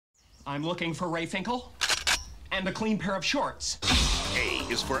I'm looking for Ray Finkel and a clean pair of shorts. A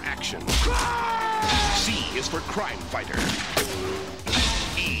is for action. C is for crime fighter.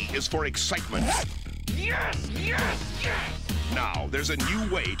 E is for excitement. Yes, yes, yes! Now, there's a new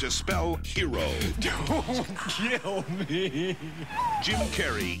way to spell hero. Don't kill me. Jim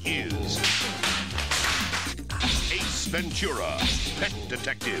Carrey is Ace Ventura, Pet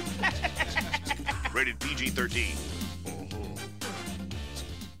Detective. Rated PG-13.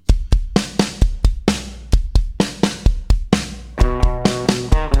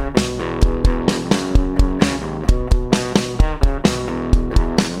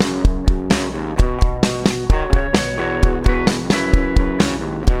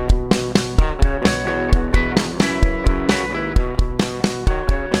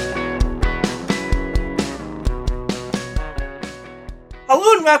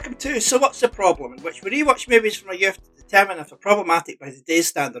 Hello and welcome to So What's the Problem, in which we rewatch movies from our youth to determine if they're problematic by today's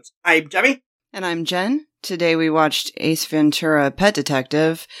standards. I'm Jimmy. And I'm Jen. Today we watched Ace Ventura, Pet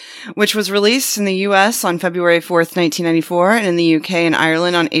Detective, which was released in the US on February 4th, 1994, and in the UK and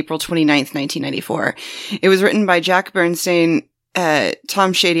Ireland on April 29th, 1994. It was written by Jack Bernstein,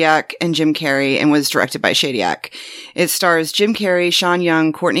 Tom Shadyac, and Jim Carrey, and was directed by Shadyac. It stars Jim Carrey, Sean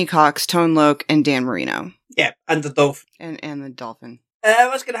Young, Courtney Cox, Tone Loc, and Dan Marino. Yeah, and the dolphin. And the dolphin.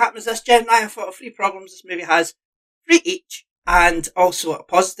 What's going to happen is this, Jen and I have thought of 3 problems this movie has, 3 each, and also a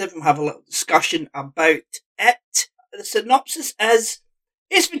positive, and we'll have a little discussion about it. The synopsis is,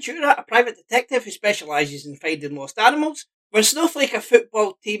 Ace Ventura, a private detective who specialises in finding lost animals, when Snowflake, a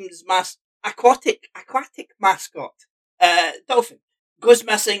football team's aquatic mascot, dolphin, goes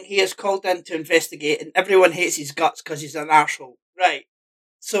missing, he is called in to investigate, and everyone hates his guts because he's an arsehole. Right.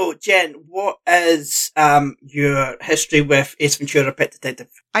 So, Jen, what is your history with Ace Ventura, Pet Detective?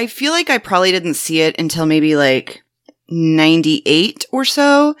 I feel like I probably didn't see it until maybe like 98 or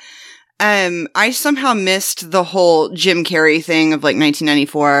so. I somehow missed the whole Jim Carrey thing of like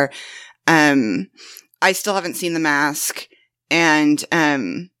 1994. I still haven't seen The Mask, and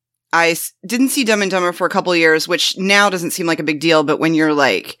I didn't see Dumb and Dumber for a couple years, which now doesn't seem like a big deal, but when you're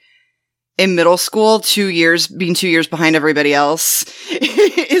like in middle school, 2 years, being 2 years behind everybody else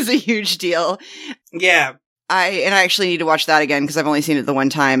is a huge deal. Yeah. I actually need to watch that again because I've only seen it the one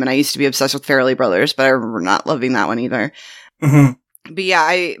time, and I used to be obsessed with Farrelly Brothers, but I remember not loving that one either. Mm-hmm. But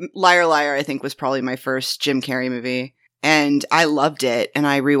yeah, Liar Liar, I think, was probably my first Jim Carrey movie, and I loved it, and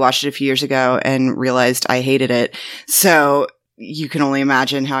I rewatched it a few years ago and realized I hated it. So you can only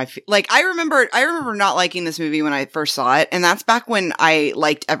imagine how I feel. Like, I remember not liking this movie when I first saw it, and that's back when I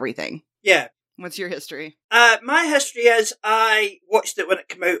liked everything. Yeah. What's your history? My history is I watched it when it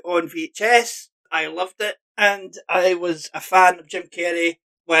came out on VHS. I loved it. And I was a fan of Jim Carrey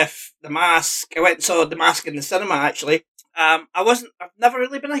with The Mask. I went and saw The Mask in the cinema, actually. I've never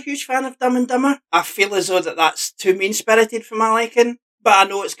really been a huge fan of Dumb and Dumber. I feel as though that's too mean-spirited for my liking. But I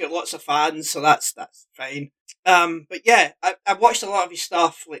know it's got lots of fans, so that's fine. But yeah, I watched a lot of his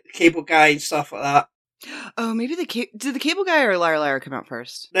stuff, like The Cable Guy and stuff like that. Oh, maybe did The Cable Guy or Liar Liar come out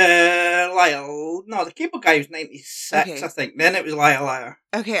first? The Cable Guy was 96, okay. I think. Then it was Liar Liar.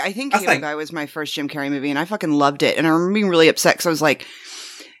 Okay, I think Cable Guy was my first Jim Carrey movie, and I fucking loved it. And I remember being really upset because I was like,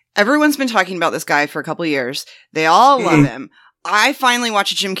 everyone's been talking about this guy for a couple of years. They all love him. I finally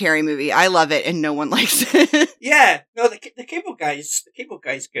watched a Jim Carrey movie. I love it, and no one likes it. Yeah, no, the Cable Guy's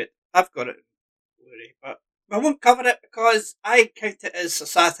good. I've got it, but I won't cover it because I count it as a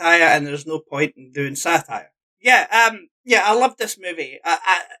satire, and there's no point in doing satire. Yeah, I loved this movie.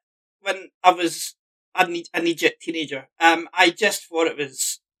 When I was an idiot teenager, I just thought it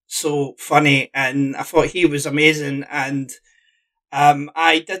was so funny, and I thought he was amazing, and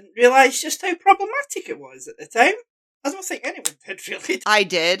I didn't realise just how problematic it was at the time. I don't think anyone did, really. I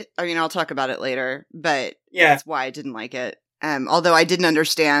did. I mean, I'll talk about it later, but yeah, that's why I didn't like it. Although I didn't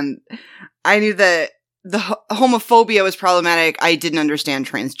understand, I knew that the homophobia was problematic. I didn't understand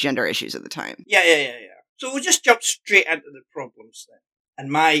transgender issues at the time. Yeah. So we'll just jump straight into the problems then.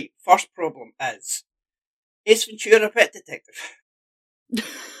 And my first problem is Ace Ventura, Pet Detective.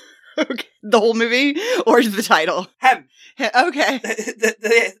 Okay. The whole movie or the title? Him. Okay.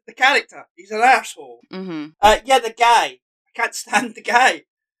 The character. He's an asshole. Mm-hmm. Yeah, the guy. I can't stand the guy.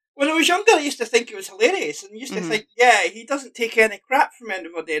 When I was younger, I used to think it was hilarious, and used to think, yeah, he doesn't take any crap from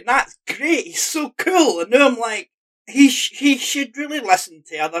anybody, and that's great. He's so cool. And now I'm like, he should really listen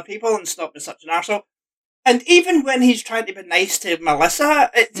to other people and stop being such an arsehole. And even when he's trying to be nice to Melissa,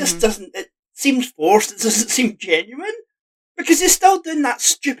 it just doesn't. It seems forced. It doesn't seem genuine. Because he's still doing that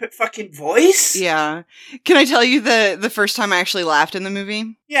stupid fucking voice. Yeah. Can I tell you the first time I actually laughed in the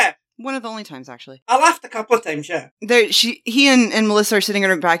movie? Yeah. One of the only times, actually. I laughed a couple of times, yeah. He and Melissa are sitting in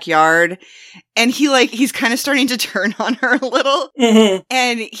her backyard, and he's kind of starting to turn on her a little. Mm-hmm.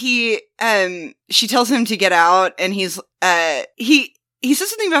 And she tells him to get out, and he says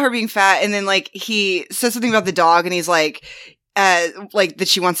something about her being fat, and then like he says something about the dog, and he's like that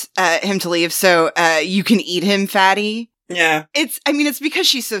she wants him to leave, so you can eat him, fatty. Yeah. It's because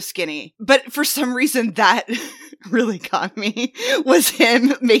she's so skinny, but for some reason that really got me was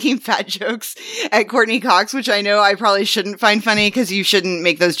him making fat jokes at Courtney Cox, which I know I probably shouldn't find funny because you shouldn't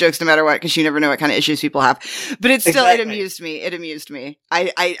make those jokes no matter what, because you never know what kind of issues people have. But it's still, It amused me. It amused me.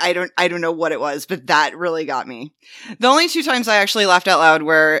 I don't know what it was, but that really got me. The only 2 times I actually laughed out loud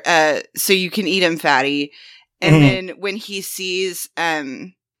were, so you can eat him, fatty. And then when he sees,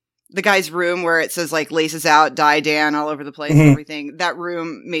 the guy's room where it says like laces out, die Dan all over the place and everything, that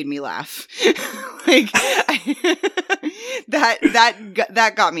room made me laugh.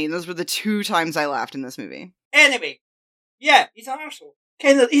 That got me. Those were the 2 times I laughed in this movie. Anyway, yeah, he's an arsehole.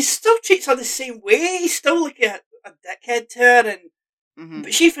 He still treats her the same way. He's still like a dickhead to her,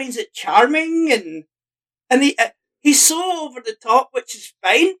 but she finds it charming, and he's so over the top, which is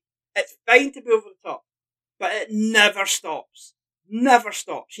fine. It's fine to be over the top, but it never stops. Never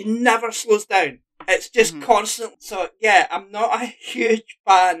stops. She never slows down. It's just constant. So yeah, I'm not a huge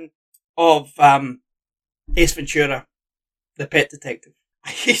fan of Ace Ventura, the Pet Detective.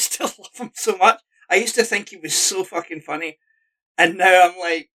 I used to love him so much. I used to think he was so fucking funny, and now I'm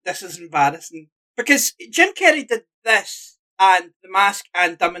like, this is embarrassing. Because Jim Carrey did this and The Mask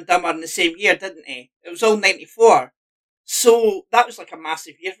and Dumb and Dumber in the same year, didn't he? It was all 94. So that was like a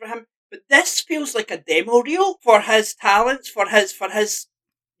massive year for him. But this feels like a demo reel for his talents, for his,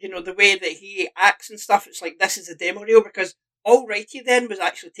 the way that he acts and stuff. It's like, this is a demo reel, because Alrighty Then was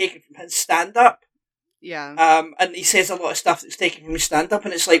actually taken from his stand-up. Yeah. And he says a lot of stuff that's taken from his stand-up,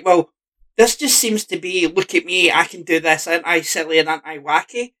 and it's like, well, this just seems to be, look at me, I can do this, aren't I silly and aren't I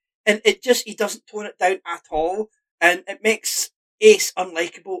wacky? And he doesn't tone it down at all, and it makes Ace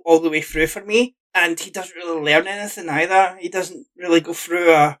unlikable all the way through for me. And he doesn't really learn anything either. He doesn't really go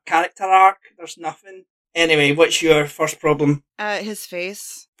through a character arc. There's nothing. Anyway, what's your first problem? His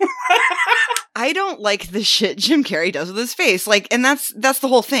face. I don't like the shit Jim Carrey does with his face. Like, and that's the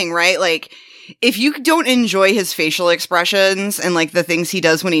whole thing, right? Like, if you don't enjoy his facial expressions and like the things he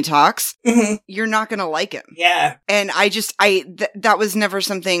does when he talks, you're not gonna like him. Yeah. And that was never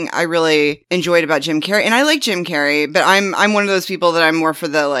something I really enjoyed about Jim Carrey. And I like Jim Carrey, but I'm one of those people that I'm more for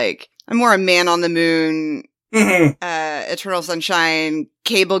the like, I'm more a Man on the Moon, Eternal Sunshine,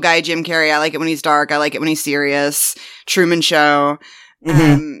 cable guy Jim Carrey. I like it when he's dark. I like it when he's serious. Truman Show.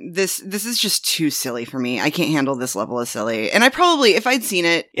 This is just too silly for me. I can't handle this level of silly. And I probably, if I'd seen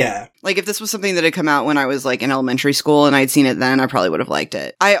it, like if this was something that had come out when I was like in elementary school and I'd seen it then, I probably would have liked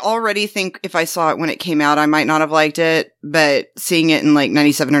it. I already think if I saw it when it came out, I might not have liked it, but seeing it in like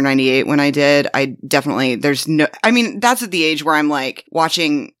 97 or 98 when I did, I definitely, that's at the age where I'm like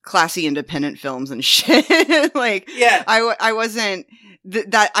watching classy independent films and shit. Like, yeah, I wasn't,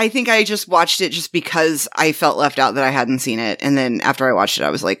 that I think I just watched it just because I felt left out that I hadn't seen it. And then after I watched it, I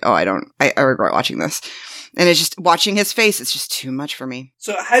was like, oh, I regret watching this. And it's just watching his face. It's just too much for me.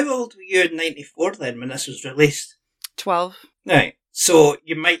 So how old were you in 94 then when this was released? 12. Right. So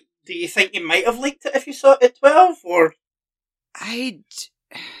do you think you might have liked it if you saw it at 12 or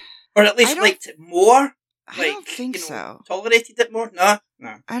at least liked it more? I don't think so. Tolerated it more? No.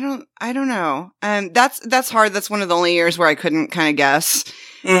 I don't know. That's hard. That's one of the only years where I couldn't kind of guess.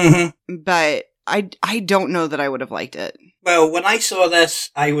 But I don't know that I would have liked it. Well, when I saw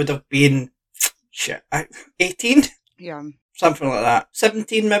this, I would have been 18. Yeah, something like that.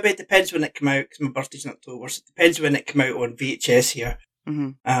 17 maybe. It depends when it came out because my birthday's in October. So it depends when it came out on VHS here.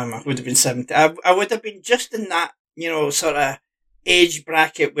 I would have been 17. I would have been just in that sort of age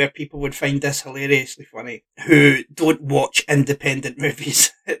bracket where people would find this hilariously funny who don't watch independent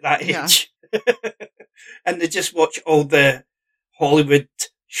movies at that age. And they just watch all the Hollywood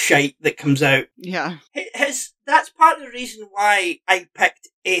shite that comes out. Yeah. That's part of the reason why I picked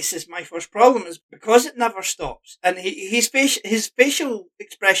Ace as my first problem, is because it never stops. And his facial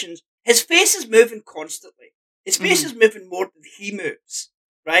expressions, his face is moving constantly. His face is moving more than he moves,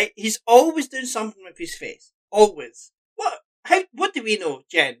 right? He's always doing something with his face. Always. What do we know,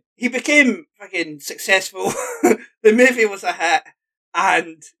 Jen? He became fucking successful. The movie was a hit.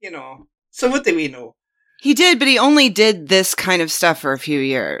 And, so what do we know? He did, but he only did this kind of stuff for a few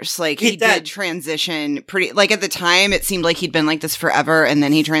years. Like, he did did. transition pretty, like, at the time, it seemed like he'd been like this forever, and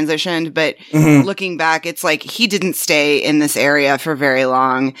then he transitioned, but Mhm. looking back, it's like, he didn't stay in this area for very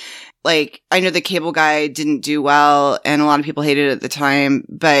long. Like, I know the Cable Guy didn't do well, and a lot of people hated it at the time,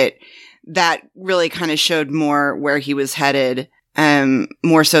 but that really kind of showed more where he was headed,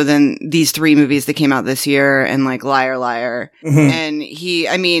 more so than these 3 movies that came out this year, and, like, Liar Liar. Mhm.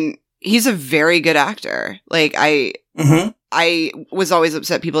 And he's a very good actor. Like, Mhm. I was always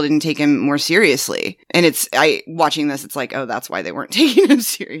upset people didn't take him more seriously. And watching this, it's like, oh, that's why they weren't taking him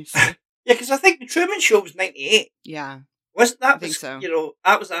seriously. Yeah, because I think the Truman Show was 98. Yeah. Wasn't that? I think so. You know,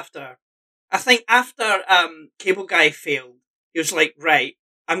 that was after. I think after Cable Guy failed, he was like, right,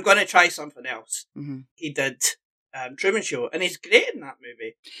 I'm going to try something else. Mhm. He did Truman Show, and he's great in that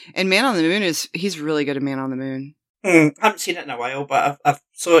movie. And Man on the Moon he's really good at Man on the Moon. I haven't seen it in a while, but I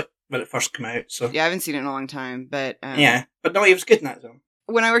saw it when it first came out. So Yeah, I haven't seen it in a long time, but yeah, but no, he was good in that though.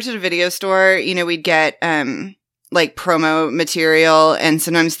 when I worked at a video store, we'd get like promo material, and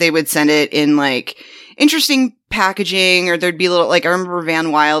sometimes they would send it in like interesting packaging, or there'd be little, like, I remember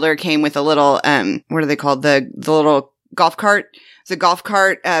Van Wilder came with a little what are they called, the little golf cart, it's a golf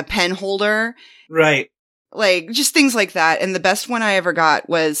cart pen holder, Right. like just things like that. And the best one I ever got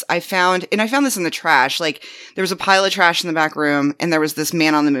was I found this in the trash. Like, there was a pile of trash in the back room, and there was this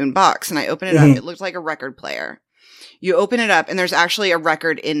Man on the Moon box, and I opened it up. It looked like a record player. You open it up, and there's actually a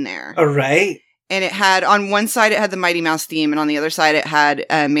record in there. All right. And it had, on one side, it had the Mighty Mouse theme, and on the other side, it had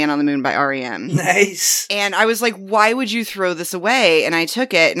Man on the Moon by R.E.M. Nice. And I was like, why would you throw this away? And I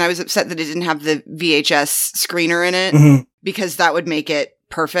took it, and I was upset that it didn't have the VHS screener in it, Mhm. because that would make it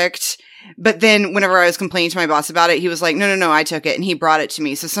perfect. But then whenever I was complaining to my boss about it, he was like, no, I took it, and he brought it to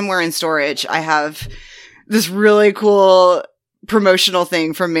me. So somewhere in storage, I have this really cool promotional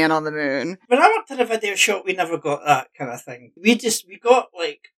thing from Man on the Moon. When I worked at a video shop, we never got that kind of thing. We got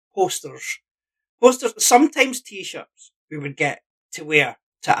like posters, sometimes T-shirts we would get to wear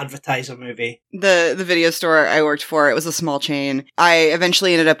to advertise a movie. The video store I worked for, it was a small chain. I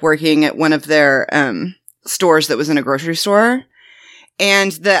eventually ended up working at one of their stores that was in a grocery store.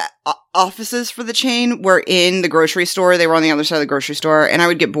 And the offices for the chain were in the grocery store. They were on the other side of the grocery store. And I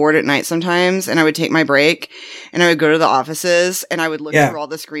would get bored at night sometimes, and I would take my break, and I would go to the offices, and I would look through all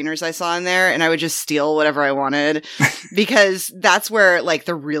the screeners I saw in there, and I would just steal whatever I wanted, because that's where, like,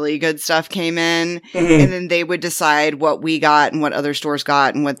 the really good stuff came in. Mhm. And then they would decide what we got and what other stores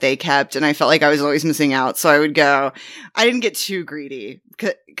got and what they kept. And I felt like I was always missing out. So I would go, I didn't get too greedy,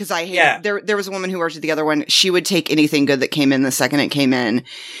 because I hated, there was a woman who worked at the other one. She would take anything good that came in the second it came in.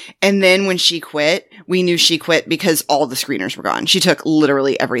 And then when she quit, we knew she quit because all the screeners were gone. She took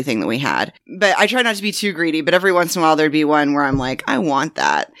literally everything that we had. But I try not to be too greedy, but every once in a while there'd be one where I'm like, I want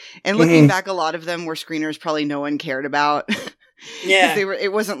that. And looking back, a lot of them were screeners probably no one cared about. Yeah.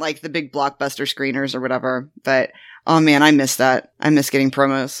 It wasn't like the big blockbuster screeners or whatever. But oh man, I miss that. I miss getting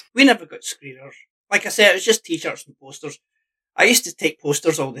promos. We never got screeners. Like I said, it was just T-shirts and posters. I used to take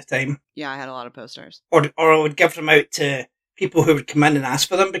posters all the time. Yeah, I had a lot of posters. Or I would give them out to people who would come in and ask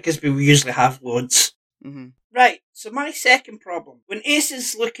for them, because we usually have loads. Mm-hmm. Right, so my second problem. When Ace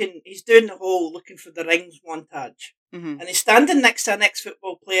is he's doing the whole looking for the rings montage. Mm-hmm. And he's standing next to an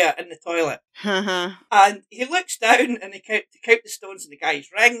ex-football player in the toilet. And he looks down and to count the stones in the guy's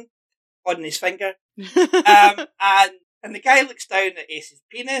ring on his finger. And the guy looks down at Ace's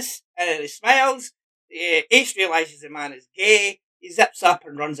penis, and he smiles. Ace realises the man is gay. He zips up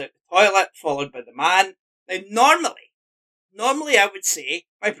and runs out the toilet, followed by the man. Now, normally I would say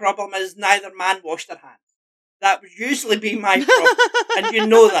my problem is neither man washed their hands. That would usually be my problem, and you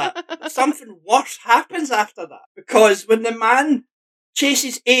know that. Something worse happens after that, because when the man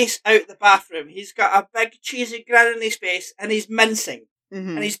chases Ace out the bathroom, he's got a big cheesy grin on his face, and he's mincing.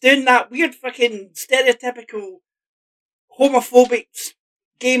 Mm-hmm. And he's doing that weird fucking stereotypical homophobic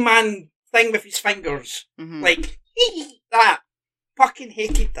gay man thing with his fingers. Mm-hmm. Like, that. Fucking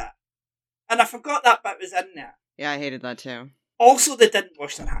hated that. And I forgot that bit was in there. Yeah, I hated that too. Also, they didn't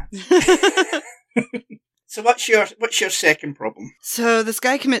wash their hands. So what's your second problem? So this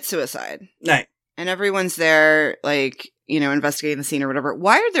guy commits suicide. Right. And everyone's there, like, investigating the scene or whatever.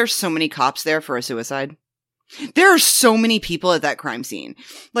 Why are there so many cops there for a suicide? There are so many people at that crime scene.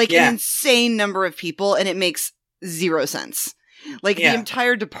 Like, an insane number of people, and it makes zero sense. Like, the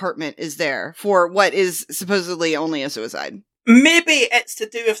entire department is there for what is supposedly only a suicide. Maybe it's to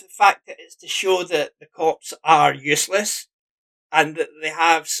do with the fact that it's to show that the cops are useless, and that they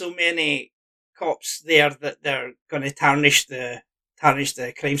have so many cops there that they're going to tarnish the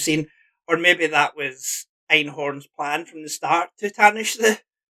crime scene. Or maybe that was Einhorn's plan from the start, to tarnish the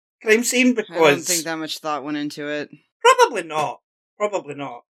crime scene I don't because think that much thought went into it. probably not. Probably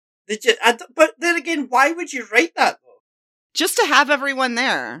not. But then again, why would you write that though? Just to have everyone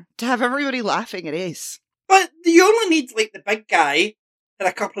there. To have everybody laughing at Ace. But you only need like the big guy and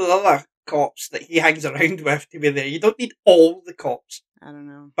a couple of other cops that he hangs around with to be there. You don't need all the cops. I don't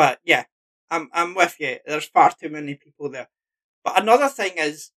know. But yeah, I'm with you. There's far too many people there. But another thing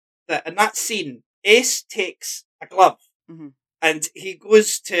is that in that scene, Ace takes a glove Mhm. and he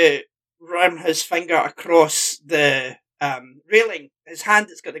goes to run his finger across the railing. His hand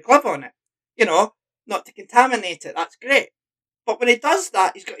that's got the glove on it. You know, not to contaminate it. That's great. But when he does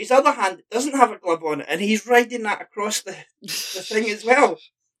that, he's got his other hand that doesn't have a glove on it, and he's riding that across the thing as well.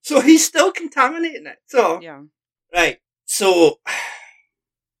 So he's still contaminating it. So Yeah. right. So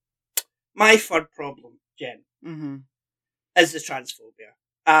my third problem, Jen, Mm-hmm. is the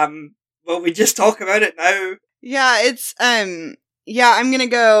transphobia. Will we just talk about it now? Yeah, it's, yeah, I'm gonna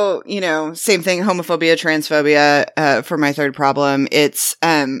go, same thing, homophobia, transphobia, for my third problem. It's,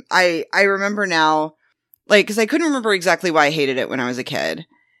 I remember now, like, cause I couldn't remember exactly why I hated it when I was a kid.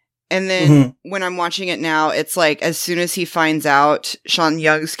 And then when I'm watching it now, it's like, as soon as he finds out Sean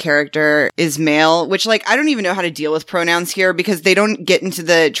Young's character is male, which, like, I don't even know how to deal with pronouns here because they don't get into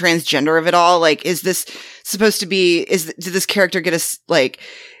the transgender of it all. Like, is this supposed to be, did this character get us, like,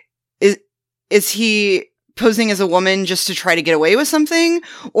 is he posing as a woman just to try to get away with something?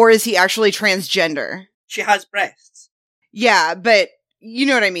 Or is he actually transgender? She has breasts. Yeah, but you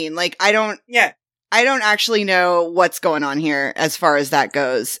know what I mean? Like, I don't actually know what's going on here as far as that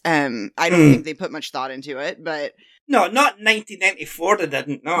goes. I don't think they put much thought into it, but No, not 1994 they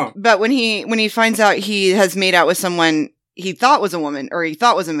didn't, no. but when he finds out he has made out with someone he thought was a woman or he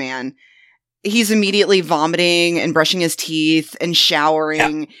thought was a man, he's immediately vomiting and brushing his teeth and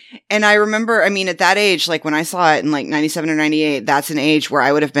showering. Yeah. And I remember, I mean, at that age, like when I saw it in like 97 or 98, that's an age where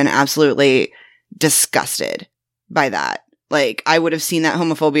I would have been absolutely disgusted by that. Like, I would have seen that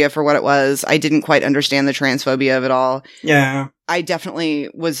homophobia for what it was. I didn't quite understand the transphobia of it all. Yeah. I definitely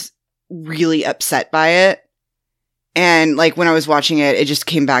was really upset by it. And, like, when I was watching it, it just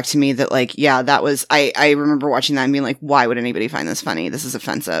came back to me that, like, yeah, that was... I remember watching that and being like, why would anybody find this funny? This is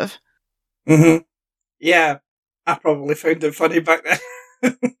offensive. Mm-hmm. Yeah. I probably found it funny back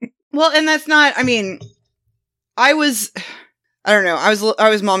then. Well, and that's not... I mean, I don't know. I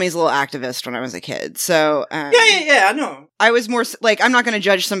was mommy's little activist when I was a kid. So yeah, I know. I was more like, I'm not going to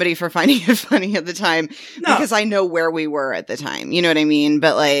judge somebody for finding it funny at the time because I know where we were at the time. You know what I mean?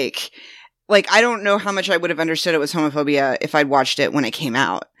 But like I don't know how much I would have understood it was homophobia if I'd watched it when it came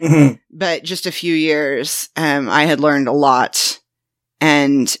out. Mm-hmm. But just a few years, I had learned a lot.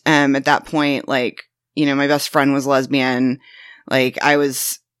 And at that point, like, my best friend was lesbian. Like, I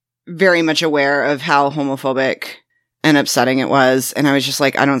was very much aware of how homophobic and upsetting it was, and I was just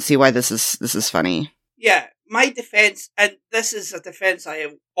like, I don't see why this is funny. Yeah, my defense, and this is a defense I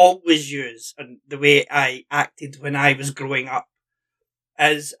always use, and the way I acted when I was growing up,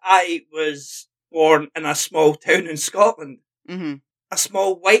 is I was born in a small town in Scotland, a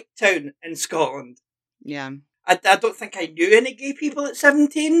small white town in Scotland. Yeah, I don't think I knew any gay people at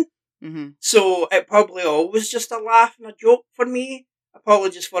 17, so it probably always just a laugh and a joke for me. I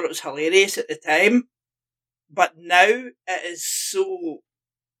probably just thought it was hilarious at the time. But now it is so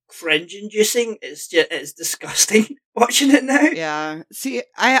cringe-inducing. It's disgusting watching it now. Yeah. See,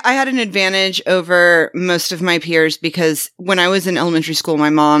 I had an advantage over most of my peers because when I was in elementary school, my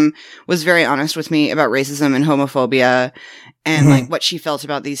mom was very honest with me about racism and homophobia and like what she felt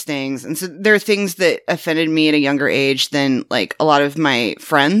about these things. And so there are things that offended me at a younger age than like a lot of my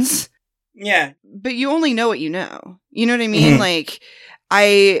friends. Yeah. But you only know what you know. You know what I mean? Like,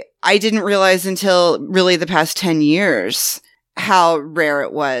 I didn't realize until really the past 10 years how rare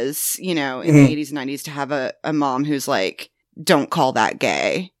it was, in the 80s and 90s to have a mom who's like, don't call that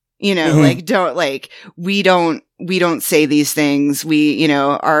gay. Like, we don't say these things. We,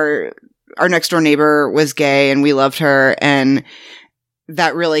 our next door neighbor was gay and we loved her. And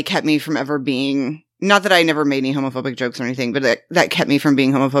that really kept me from ever being, not that I never made any homophobic jokes or anything, but that kept me from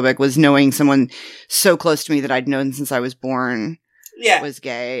being homophobic was knowing someone so close to me that I'd known since I was born. Yeah. Was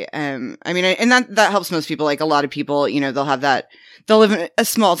gay. I mean, and that helps most people. Like a lot of people, they'll live in a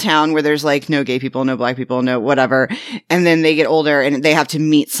small town where there's like no gay people, no black people, no whatever. And then they get older and they have to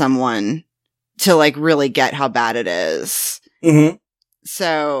meet someone to like really get how bad it is.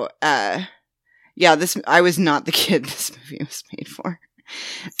 So, yeah, I was not the kid this movie was made for.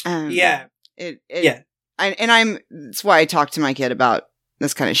 Yeah. That's why I talk to my kid about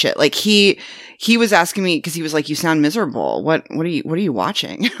this kind of shit. Like he was asking me, because he was like, "You sound miserable. What are you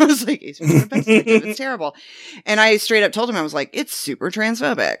watching?" I was like, "Ace Ventura: Pet Detective. It's terrible." And I straight up told him, I was like, "It's super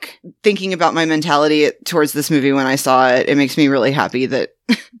transphobic." Thinking about my mentality towards this movie when I saw it, it makes me really happy that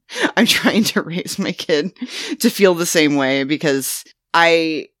I'm trying to raise my kid to feel the same way, because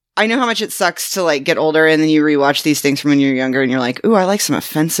I know how much it sucks to like get older and then you rewatch these things from when you're younger and you're like, "Ooh, I like some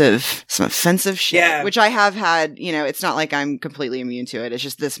offensive shit." Yeah. Which I have had, it's not like I'm completely immune to it. It's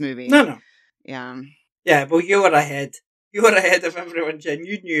just this movie. No. Yeah. Yeah, well, you were ahead. You were ahead of everyone, Jen.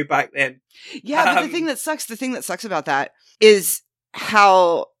 You knew back then. Yeah, but the thing that sucks about that is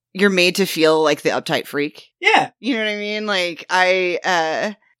how you're made to feel like the uptight freak. Yeah. You know what I mean? Like,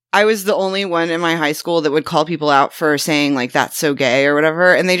 I was the only one in my high school that would call people out for saying, like, "That's so gay" or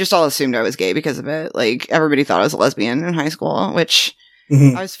whatever, and they just all assumed I was gay because of it. Like, everybody thought I was a lesbian in high school, which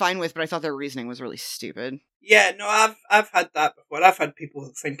I was fine with, but I thought their reasoning was really stupid. Yeah, no, I've had that before. I've had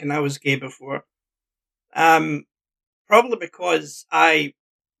people thinking I was gay before. Probably because I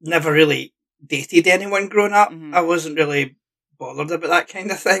never really dated anyone growing up. Mhm. I wasn't really bothered about that kind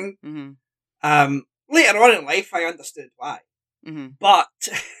of thing. Mm-hmm. Later on in life, I understood why. Mm-hmm. But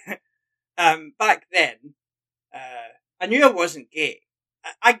back then, I knew I wasn't gay.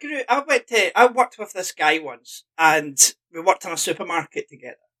 I worked with this guy once, and we worked in a supermarket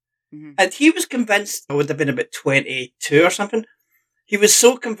together. Mm-hmm. And he was convinced I would have been about 22 or something. He was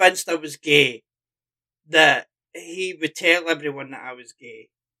so convinced I was gay that he would tell everyone that I was gay,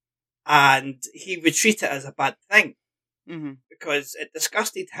 and he would treat it as a bad thing. Mm-hmm. Because it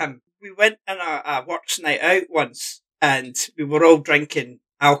disgusted him. We went on a works night out once, and we were all drinking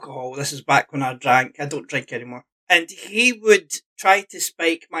alcohol. This is back when I drank. I don't drink anymore. And he would try to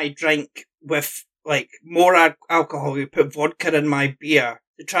spike my drink with, like, more alcohol. He would put vodka in my beer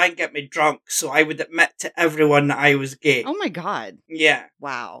to try and get me drunk, so I would admit to everyone that I was gay. Oh my God. Yeah.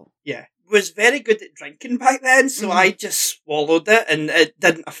 Wow. Yeah. Was very good at drinking back then, so Mhm. I just swallowed it, and it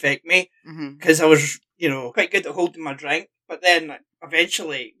didn't affect me. Mm-hmm. Because I was, quite good at holding my drink. But then,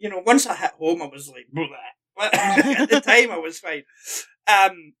 eventually, once I hit home, I was like, bleh. But at the time, I was fine.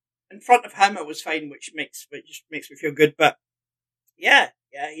 In front of him, I was fine, which just makes me feel good. But yeah,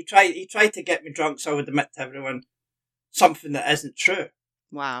 he tried to get me drunk, so I would admit to everyone something that isn't true.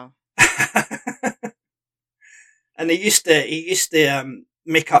 Wow. And he used to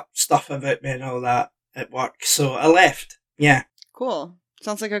make up stuff about me and all that at work. So I left. Yeah. Cool.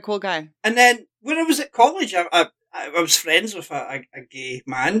 Sounds like a cool guy. And then when I was at college, I was friends with a gay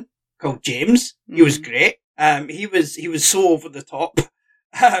man called James. Mm-hmm. He was great. He was so over the top, but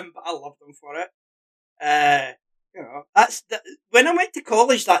I loved him for it. When I went to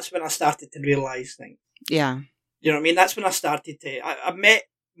college, that's when I started to realise things. Yeah. You know what I mean? That's when I started to. I met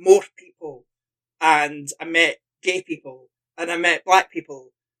more people, and I met gay people, and I met black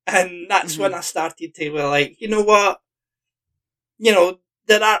people, and that's when I started to be like, you know what?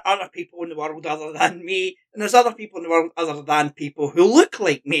 There are other people in the world other than me, and there's other people in the world other than people who look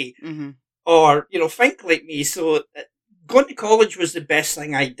like me, or, think like me. So going to college was the best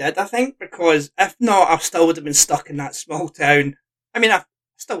thing I did, I think, because if not, I still would have been stuck in that small town. I mean, I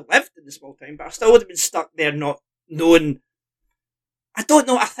still lived in the small town, but I still would have been stuck there not knowing. I don't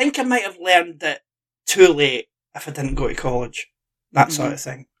know, I think I might have learned it too late if I didn't go to college. That sort of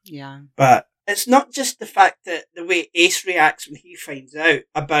thing. Yeah. But it's not just the fact that the way Ace reacts when he finds out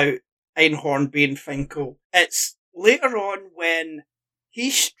about Einhorn being Finkel. It's later on when he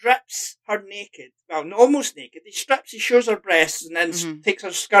strips her naked. Well, not almost naked. He shows her breasts and then takes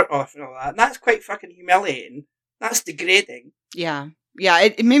her skirt off and all that. And that's quite fucking humiliating. That's degrading. Yeah. Yeah,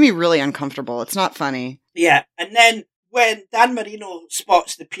 it made me really uncomfortable. It's not funny. Yeah. And then when Dan Marino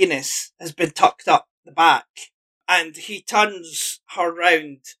spots the penis has been tucked up the back and he turns her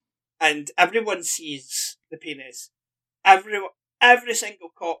round and everyone sees the penis, every single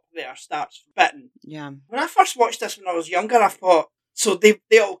cop there starts spitting. Yeah. When I first watched this when I was younger, I thought, so they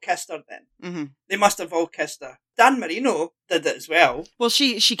all kissed her then. Mm-hmm. They must have all kissed her. Dan Marino did it as well. Well,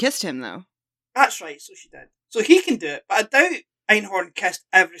 she kissed him, though. That's right, so she did. So he can do it, but I doubt Einhorn kissed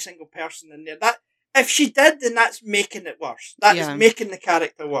every single person in there. That if she did, then that's making it worse. That is making the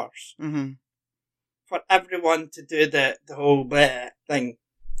character worse. Mm-hmm. For everyone to do the whole thing.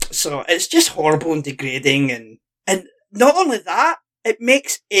 So it's just horrible and degrading, and not only that, it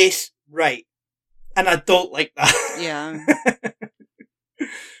makes Ace right. And I don't like that. Yeah.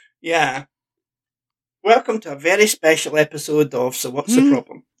 Yeah. Welcome to a very special episode of So What's the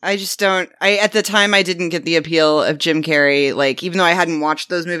Problem? I just don't... at the time, I didn't get the appeal of Jim Carrey. Like, even though I hadn't watched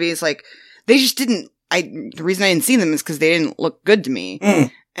those movies, like, they just didn't... The reason I didn't see them is because they didn't look good to me.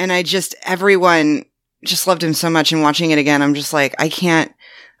 And everyone just loved him so much, and watching it again, I'm just like, I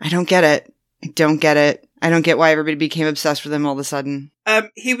don't get it. I don't get it. I don't get why everybody became obsessed with him all of a sudden.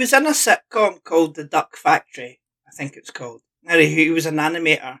 He was in a sitcom called The Duck Factory, I think it's called. Now, he was an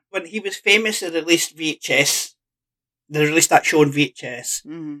animator. When he was famous, they released VHS. They released that show on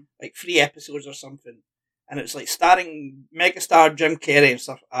VHS, like 3 episodes or something. And it was like starring megastar Jim Carrey and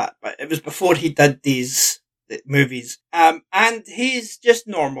stuff like that. But it was before he did these movies. And he's just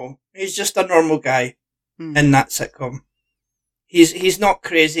normal. He's just a normal guy in that sitcom. He's not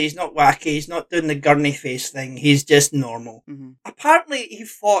crazy, he's not wacky, he's not doing the gurney face thing, he's just normal. Apparently he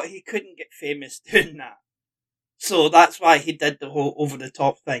thought he couldn't get famous doing that. So that's why he did the whole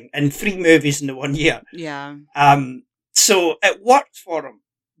over-the-top thing in 3 movies in the 1 year. Yeah. So it worked for him.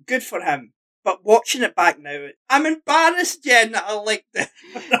 Good for him. But watching it back now, I'm embarrassed, Jen, that I like this.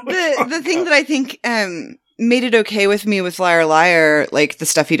 The thing that I think made it okay with me with Liar Liar, like the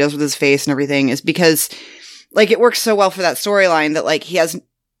stuff he does with his face and everything, is because like it works so well for that storyline that like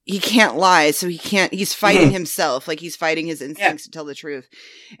he can't lie, so he's fighting himself, like he's fighting his instincts to tell the truth.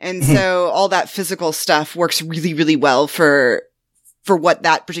 And so all that physical stuff works really, really well for what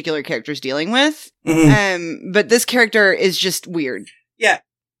that particular character is dealing with. But this character is just weird. Yeah.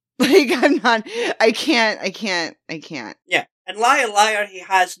 Like I can't. Yeah. And Liar Liar, he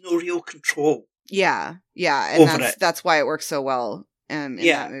has no real control. Yeah. And that's why it works so well in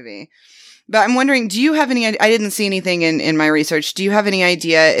that movie. But I'm wondering, do you have any, I didn't see anything in my research. Do you have any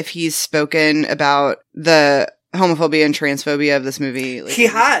idea if he's spoken about the homophobia and transphobia of this movie? Like, he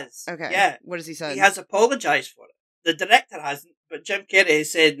has. Okay. Yeah. What has he said? He has apologized for it. The director hasn't, but Jim Carrey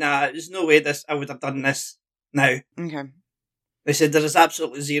said, nah, there's no way I would have done this now. Okay. They said there is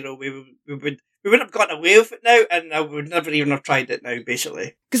absolutely zero way we wouldn't have gotten away with it now, and I would never even have tried it now,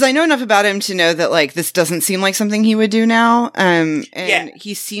 basically. Because I know enough about him to know that, like, this doesn't seem like something he would do now. And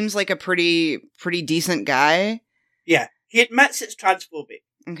he seems like a pretty decent guy. Yeah. He admits it's transphobic.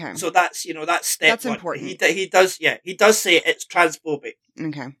 Okay. So that's step That's one. important. He does say it's transphobic.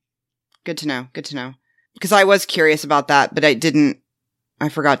 Okay. Good to know. Because I was curious about that, but I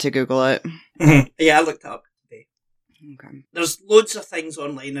forgot to Google it. Yeah, I looked it up. Okay. There's loads of things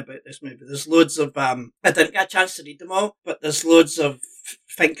online about this movie. There's loads of, I didn't get a chance to read them all, but there's loads of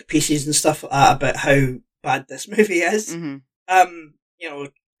think pieces and stuff like that about how bad this movie is.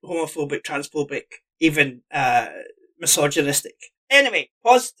 Homophobic, transphobic, even, misogynistic. Anyway,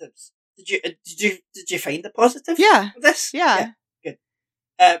 positives. Did you find the positive? Yeah. Of this? Yeah. Good.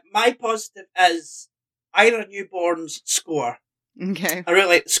 My positive is Ira Newborn's score. Okay. I really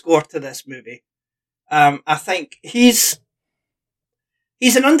like the score to this movie. I think he's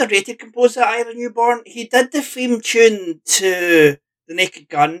an underrated composer, Ira Newborn. He did the theme tune to The Naked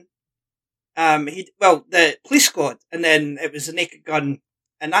Gun. The Police Squad, and then it was The Naked Gun,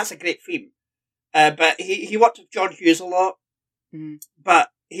 and that's a great theme. But he worked with John Hughes a lot. But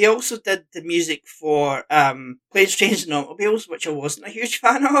he also did the music for Planes, Trains and Automobiles, which I wasn't a huge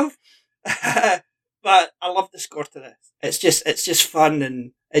fan of. But I love the score to this. It's just fun,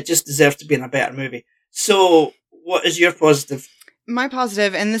 and it just deserves to be in a better movie. So, what is your positive? My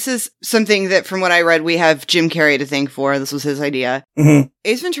positive, and this is something that from what I read, we have Jim Carrey to thank for. This was his idea.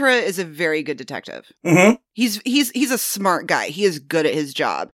 Ace Ventura is a very good detective. He's a smart guy. He is good at his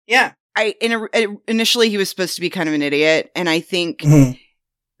job. Yeah. Initially he was supposed to be kind of an idiot, and I think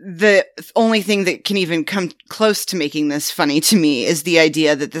the only thing that can even come close to making this funny to me is the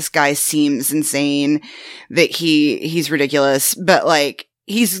idea that this guy seems insane, that he's ridiculous, but like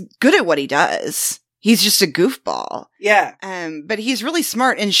he's good at what he does. He's just a goofball. Yeah. But he's really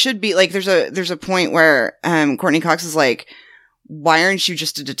smart and should be like, there's a point where Courtney Cox is like, why aren't you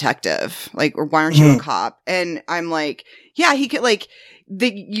just a detective? Like, or why aren't you a cop? And I'm like, yeah, he could like,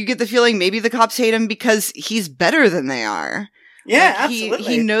 you get the feeling maybe the cops hate him because he's better than they are. Yeah, like, absolutely.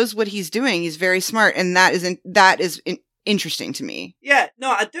 He knows what he's doing. He's very smart, and that is interesting to me. Yeah,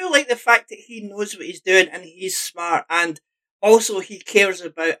 no, I do like the fact that he knows what he's doing and he's smart, and also he cares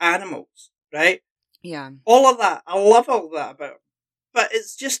about animals, right? Yeah. All of that. I love all of that about him. But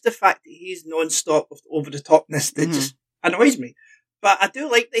it's just the fact that he's non-stop with over-the-topness that just annoys me. But I do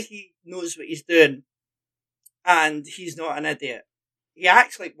like that he knows what he's doing, and he's not an idiot. He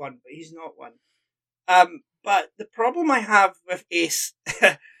acts like one, but he's not one. But the problem I have with Ace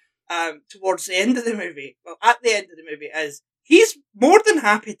towards the end of the movie, at the end of the movie, is he's more than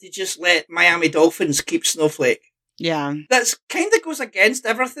happy to just let Miami Dolphins keep Snowflake. Yeah. That's kind of goes against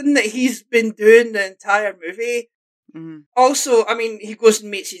everything that he's been doing the entire movie. Also, I mean, he goes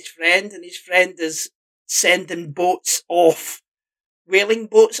and meets his friend, and his friend is sending whaling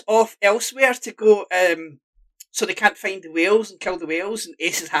boats off elsewhere to go so they can't find the whales and kill the whales, and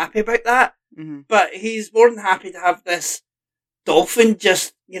Ace is happy about that. Mm-hmm. But he's more than happy to have this dolphin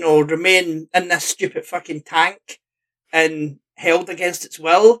just, remain in this stupid fucking tank and held against its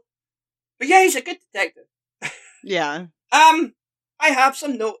will. But yeah, he's a good detective. Yeah. I have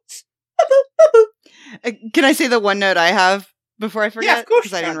some notes. Can I say the one note I have before I forget? Yeah, of course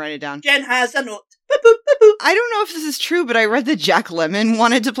Because I you didn't can. write it down. Jen has a note. I don't know if this is true, but I read that Jack Lemmon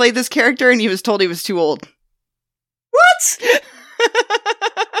wanted to play this character and he was told he was too old. What?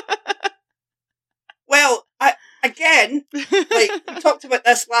 Well, we talked about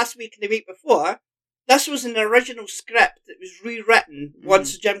this last week and the week before. This was an original script that was rewritten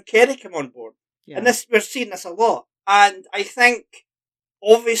once Jim Carrey came on board. Yeah. And we're seeing this a lot. And I think,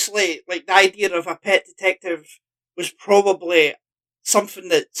 obviously, the idea of a pet detective was probably something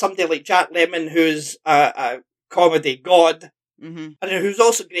that somebody like Jack Lemmon, who's a comedy god, Mm-hmm. and who's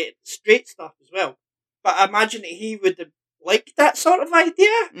also great at straight stuff as well. But I imagine that he would have liked that sort of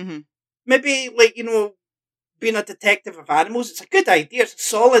idea. Mm-hmm. Maybe, being a detective of animals. It's a good idea. It's a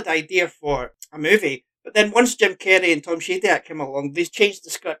solid idea for a movie. But then once Jim Carrey and Tom Shadyac came along, they changed the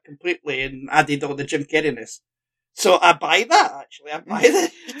script completely and added all the Jim Carrey-ness. So I buy that, actually. I buy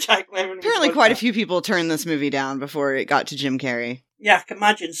that Jack Lemmon. Apparently quite a few people turned this movie down before it got to Jim Carrey. Yeah, I can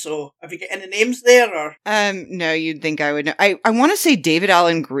imagine so. Have you got any names there, or? No, you'd think I would know. I want to say David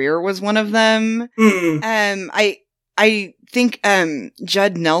Alan Grier was one of them. I think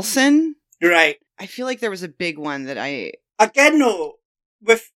Judd Nelson. Right. I feel like there was a big one that Again, though,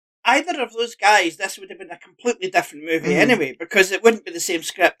 with either of those guys, this would have been a completely different movie anyway, because it wouldn't be the same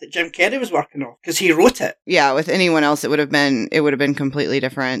script that Jim Carrey was working off, because he wrote it. Yeah, with anyone else, it would have been completely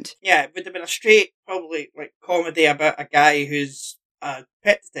different. Yeah, it would have been a straight, probably, comedy about a guy who's a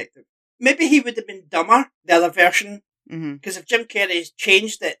pet detective. Maybe he would have been dumber, the other version, because if Jim Carrey's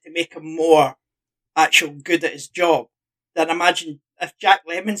changed it to make him more actual good at his job, then imagine if Jack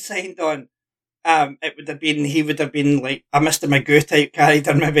Lemmon signed on, he would have been like a Mr. Magoo type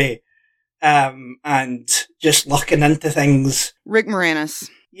character maybe, and just looking into things. Rick Moranis.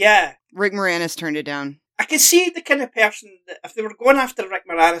 Yeah. Rick Moranis turned it down. I could see the kind of person that, if they were going after Rick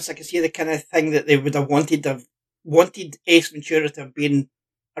Moranis, I could see the kind of thing that they would have wanted Ace Ventura to have been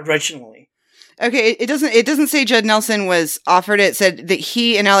originally. Okay, it doesn't say Judd Nelson was offered it. It said that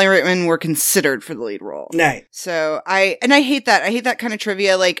he and Alan Rickman were considered for the lead role. No. So I hate that. I hate that kind of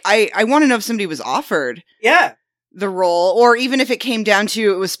trivia. I want to know if somebody was offered the role, or even if it came down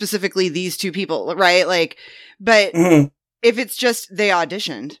to it was specifically these two people, right? But if it's just they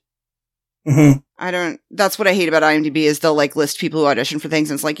auditioned. That's what I hate about IMDb is they'll list people who audition for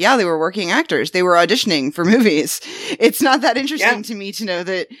things and it's yeah, they were working actors. They were auditioning for movies. It's not that interesting to me to know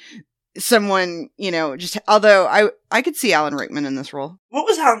that someone, although I could see Alan Rickman in this role. What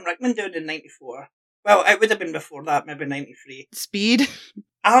was Alan Rickman doing in 94? Well, it would have been before that, maybe 93. Speed?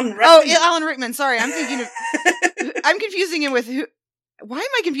 Alan Rickman. Oh, Alan Rickman. Sorry, I'm thinking of... I'm confusing him with who... Why am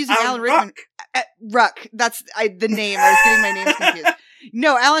I confusing Alan Rickman? Ruck. That's the name. I was getting my names confused.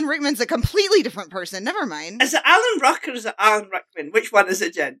 No, Alan Rickman's a completely different person. Never mind. Is it Alan Ruck or is it Alan Rickman? Which one is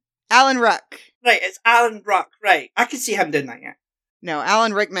it, Jen? Alan Ruck. Right, it's Alan Ruck. Right. I could see him doing that, yeah. No,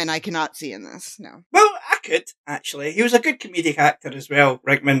 Alan Rickman I cannot see in this. No. Well, I could, actually. He was a good comedic actor as well,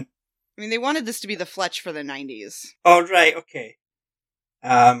 Rickman. I mean, they wanted this to be the Fletch for the 90s. Oh, right, okay.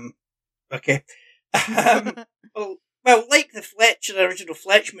 Okay. Well, like the original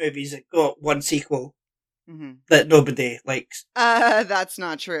Fletch movies, it got one sequel that nobody likes. That's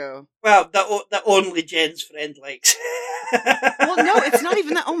not true. Well, that only Jen's friend likes. Well, no, it's not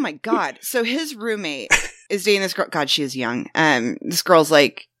even that. Oh my God. So his roommate is dating this girl. God, she is young. This girl's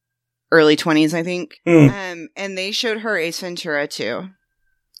early 20s, I think. And they showed her Ace Ventura too.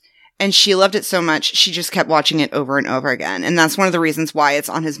 And she loved it so much, she just kept watching it over and over again. And that's one of the reasons why it's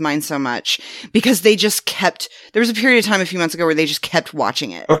on his mind so much. Because they just kept... There was a period of time a few months ago where they just kept watching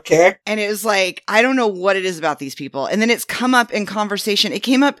it. Okay. And it was I don't know what it is about these people. And then it's come up in conversation. It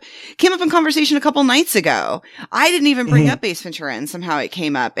came up in conversation a couple nights ago. I didn't even bring up Ace Ventura, and somehow it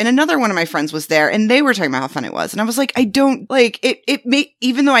came up. And another one of my friends was there, and they were talking about how fun it was. And I was I don't...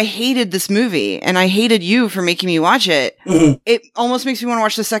 even though I hated this movie, and I hated you for making me watch it, it almost makes me want to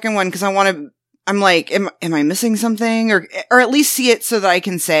watch the second one because I want to, I'm am I missing something? Or at least see it so that I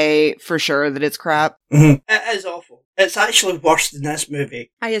can say for sure that it's crap. It is awful. It's actually worse than this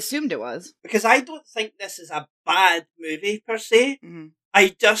movie. I assumed it was. Because I don't think this is a bad movie per se. I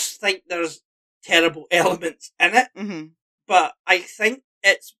just think there's terrible elements in it. But I think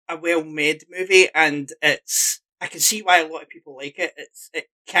it's a well-made movie, and I can see why a lot of people like it. It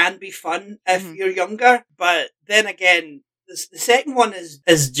can be fun if you're younger, but then again, the second one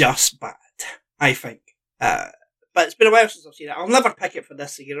is just bad, I think. but it's been a while since I've seen it. I'll never pick it for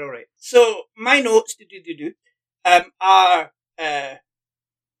this, so you're alright. So, my notes are,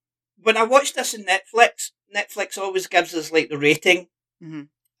 when I watch this on Netflix always gives us, like, the rating. Mm-hmm.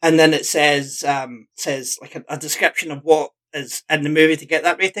 And then it says like a description of what is in the movie to get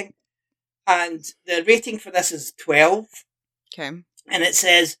that rating. And the rating for this is 12. Okay. And it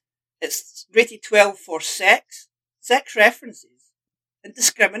says it's rated 12 for sex references, and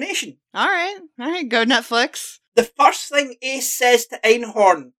discrimination. All right. Go Netflix. The first thing Ace says to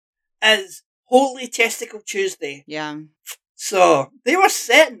Einhorn is "Holy Testicle Tuesday." Yeah. So they were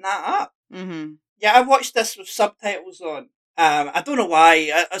setting that up. Mm-hmm. Yeah, I watched this with subtitles on. I don't know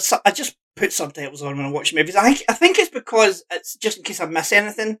why. I just put subtitles on when I watch movies. I think it's because it's just in case I miss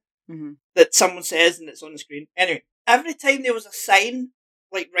anything that someone says and it's on the screen. Anyway, every time there was a sign,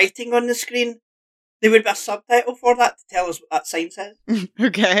 like writing on the screen, there would be a subtitle for that to tell us what that sign says.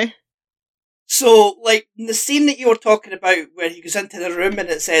 Okay. So, like, in the scene that you were talking about where he goes into the room and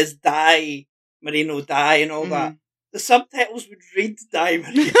it says, "Die, Marino, die," and all that, the subtitles would read "Die,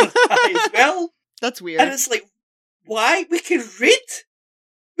 Marino, die" as well. That's weird. And it's like, why? We can read.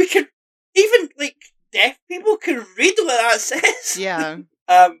 We can, even, like, deaf people can read what that says. Yeah.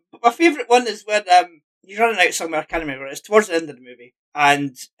 My favourite one is when he's running out somewhere, I can't remember, it's towards the end of the movie,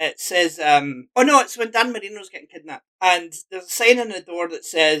 and it says, it's when Dan Marino's getting kidnapped, and there's a sign on the door that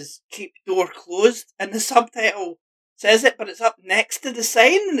says, "Keep door closed," and the subtitle says it, but it's up next to the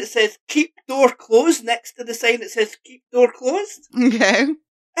sign, and it says, "Keep door closed," next to the sign that says, "Keep door closed." Okay.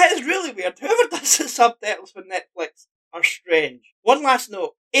 It is really weird. Whoever does the subtitles for Netflix are strange. One last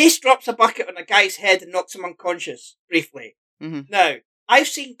note. Ace drops a bucket on a guy's head and knocks him unconscious, briefly. Mm-hmm. Now, I've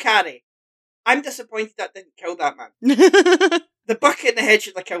seen Carrie. I'm disappointed that didn't kill that man. The bucket in the head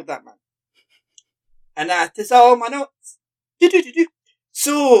should have killed that man. And that is all my notes.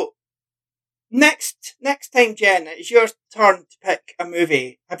 So, next time, Jen, it's your turn to pick a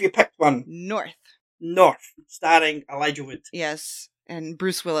movie. Have you picked one? North, starring Elijah Wood. Yes, and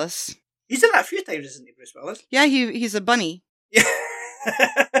Bruce Willis. He's in it a few times, isn't he, Bruce Willis? Yeah, he's a bunny. Yeah.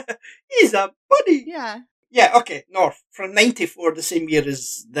 He's a bunny. Yeah. Yeah, okay, North. From 94, the same year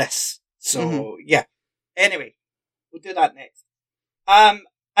as this. So, yeah. Anyway, we'll do that next. And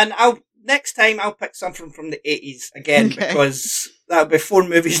next time I'll pick something from the 80s again, because that'll be 4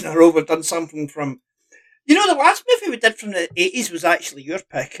 movies in a row. We've done something from... You know, the last movie we did from the 80s was actually your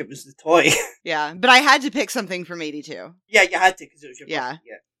pick. It was The Toy. Yeah, but I had to pick something from 82. Yeah, you had to, because it was your pick. Yeah.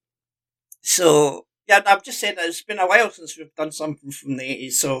 So, yeah, I've just said that it's been a while since we've done something from the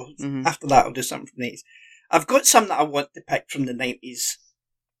 80s, so after that I'll do something from the 80s. I've got some that I want to pick from the 90s,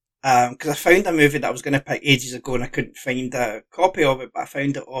 because I found a movie that I was going to pick ages ago and I couldn't find a copy of it, but I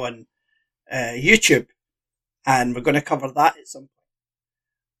found it on YouTube, and we're going to cover that at some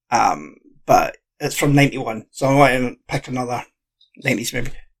point. But it's from 91, so I want to pick another 90s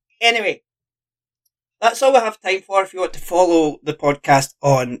movie. Anyway, that's all we have time for. If you want to follow the podcast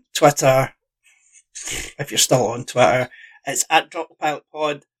on Twitter, if you're still on Twitter, it's at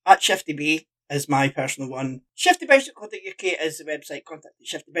DropThePilotPod, at ShiftyB is my personal one. ShiftyBicycle.uk is the website. Contact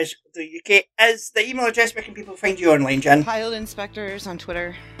ShiftyBicycle.uk is the email address. Where can people find you online, Jen? Pilot Inspectors on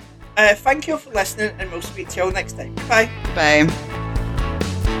Twitter. Thank you for listening, and we'll speak to you all next time. Bye. Bye.